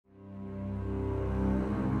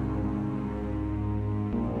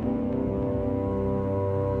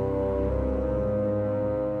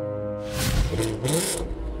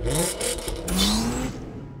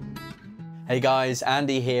Hey guys,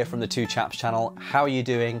 Andy here from the Two Chaps channel. How are you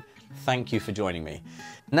doing? Thank you for joining me.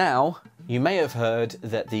 Now, you may have heard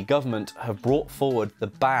that the government have brought forward the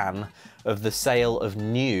ban of the sale of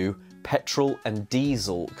new petrol and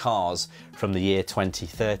diesel cars from the year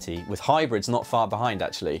 2030, with hybrids not far behind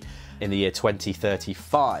actually, in the year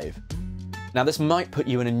 2035. Now this might put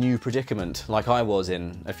you in a new predicament, like I was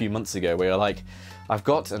in a few months ago, where you're like, I've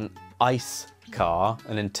got an ICE car,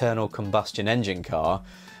 an internal combustion engine car,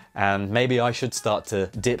 and maybe I should start to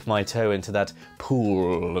dip my toe into that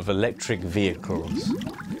pool of electric vehicles.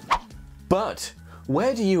 But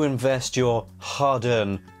where do you invest your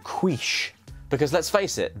hard-earned quiche? Because let's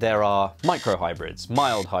face it, there are micro-hybrids,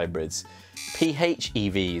 mild hybrids,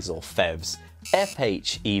 P.H.E.Vs or F.H.E.Vs,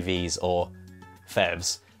 F.H.E.Vs or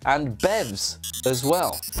F.H.E.Vs, and BEVs as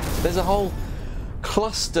well. There's a whole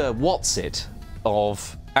cluster what's-it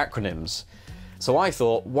of acronyms. So I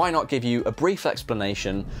thought, why not give you a brief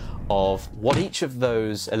explanation of what each of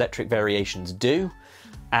those electric variations do,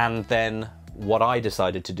 and then what I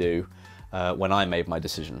decided to do when I made my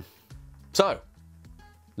decision. So,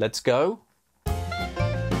 let's go.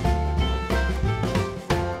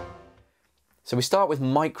 So we start with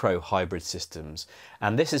micro-hybrid systems,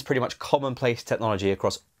 and this is pretty much commonplace technology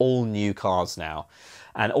across all new cars now.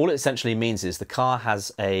 And all it essentially means is the car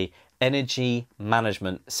has a energy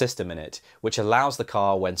management system in it, which allows the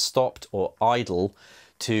car, when stopped or idle,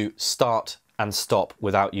 to start and stop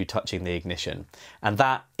without you touching the ignition. And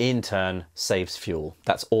that, in turn, saves fuel.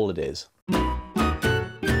 That's all it is.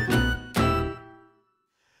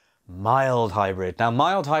 Mild hybrid. Now,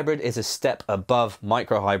 mild hybrid is a step above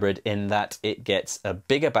micro hybrid in that it gets a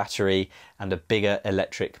bigger battery and a bigger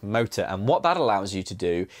electric motor. And what that allows you to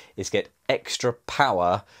do is get extra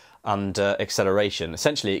power under acceleration.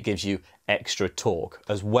 Essentially, it gives you extra torque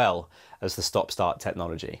as well as the stop-start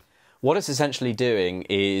technology. What it's essentially doing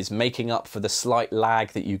is making up for the slight lag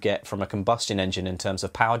that you get from a combustion engine in terms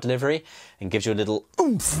of power delivery, and gives you a little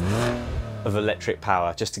oomph of electric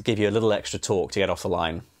power, just to give you a little extra torque to get off the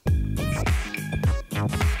line.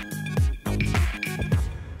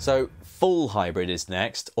 So full hybrid is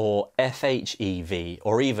next, or F.H.E.V,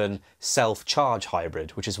 or even self-charge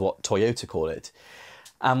hybrid, which is what Toyota call it.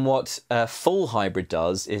 And what full hybrid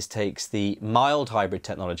does is takes the mild hybrid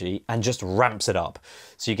technology and just ramps it up.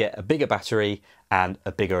 So you get a bigger battery and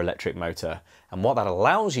a bigger electric motor. And what that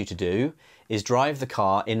allows you to do is drive the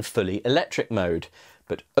car in fully electric mode,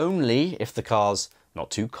 but only if the car's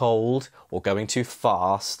not too cold or going too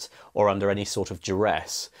fast or under any sort of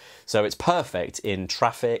duress. So it's perfect in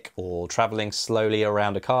traffic or traveling slowly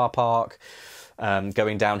around a car park,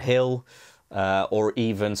 going downhill, or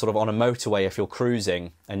even sort of on a motorway if you're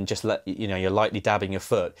cruising and just you're lightly dabbing your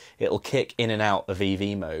foot. It'll kick in and out of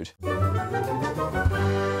EV mode.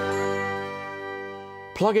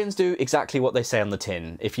 Plug-ins do exactly what they say on the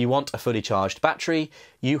tin. If you want a fully charged battery,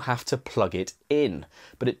 you have to plug it in.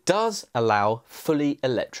 But it does allow fully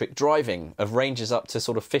electric driving of ranges up to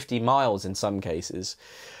sort of 50 miles in some cases.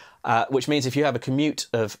 Which means if you have a commute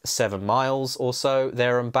of 7 miles or so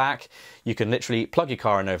there and back, you can literally plug your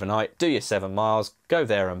car in overnight, do your 7 miles, go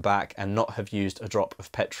there and back, and not have used a drop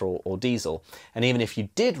of petrol or diesel. And even if you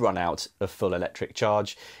did run out of full electric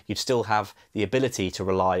charge, you'd still have the ability to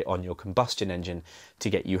rely on your combustion engine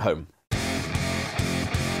to get you home.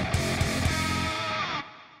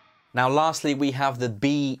 Now lastly, we have the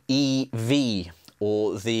BEV,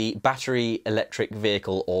 or the battery electric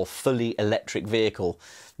vehicle, or fully electric vehicle.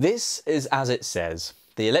 This is as it says.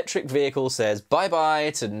 The electric vehicle says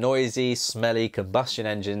bye-bye to noisy, smelly combustion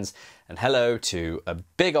engines and hello to a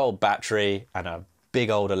big old battery and a big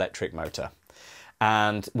old electric motor.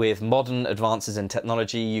 And with modern advances in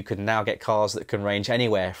technology, you can now get cars that can range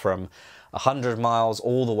anywhere from 100 miles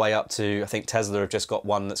all the way up to, I think Tesla have just got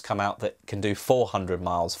one that's come out that can do 400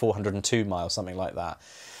 miles, 402 miles, something like that.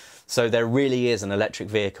 So there really is an electric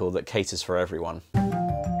vehicle that caters for everyone.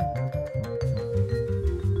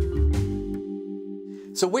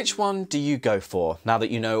 So which one do you go for now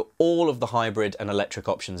that you know all of the hybrid and electric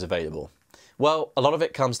options available? Well, a lot of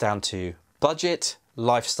it comes down to budget,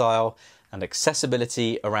 lifestyle, and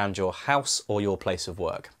accessibility around your house or your place of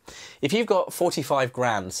work. If you've got 45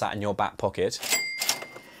 grand sat in your back pocket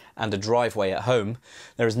and a driveway at home,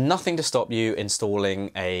 there is nothing to stop you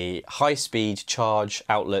installing a high-speed charge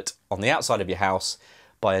outlet on the outside of your house,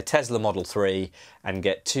 buy a Tesla Model 3 and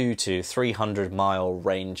get 200 to 300 mile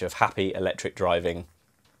range of happy electric driving.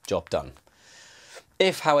 Job done.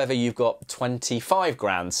 If, however, you've got 25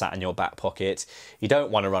 grand sat in your back pocket, you don't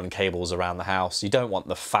want to run cables around the house, you don't want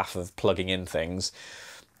the faff of plugging in things,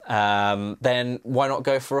 then why not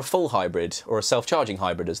go for a full hybrid or a self-charging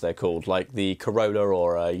hybrid as they're called, like the Corolla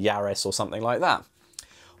or a Yaris or something like that.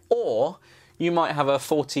 Or you might have a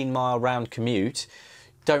 14-mile round commute,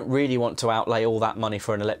 don't really want to outlay all that money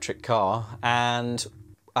for an electric car, and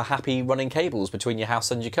are happy running cables between your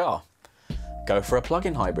house and your car. Go for a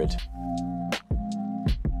plug-in hybrid.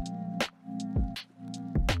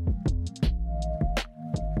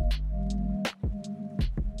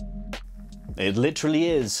 It literally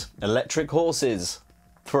is electric horses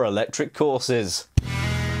for electric courses.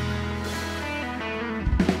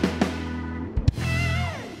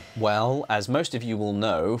 Well, as most of you will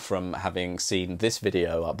know from having seen this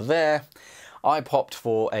video up there, I popped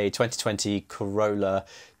for a 2020 Corolla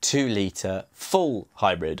 2-litre full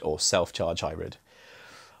hybrid or self-charge hybrid.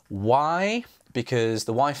 Why? Because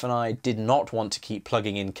the wife and I did not want to keep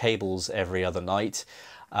plugging in cables every other night.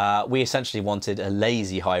 We essentially wanted a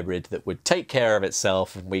lazy hybrid that would take care of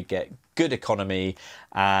itself and we'd get good economy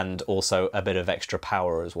and also a bit of extra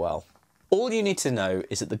power as well. All you need to know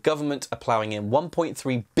is that the government are ploughing in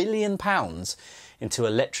 £1.3 billion into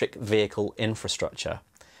electric vehicle infrastructure.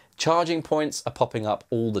 Charging points are popping up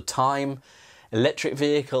all the time. Electric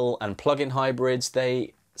vehicle and plug-in hybrids,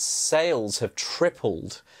 sales have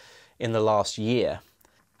tripled in the last year.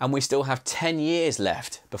 And we still have 10 years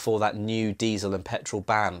left before that new diesel and petrol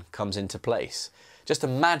ban comes into place. Just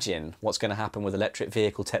imagine what's going to happen with electric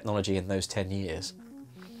vehicle technology in those 10 years.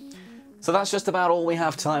 So that's just about all we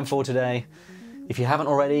have time for today. If you haven't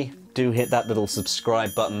already, do hit that little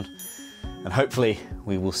subscribe button, and hopefully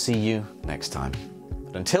we will see you next time.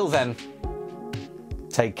 But until then,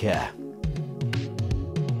 take care.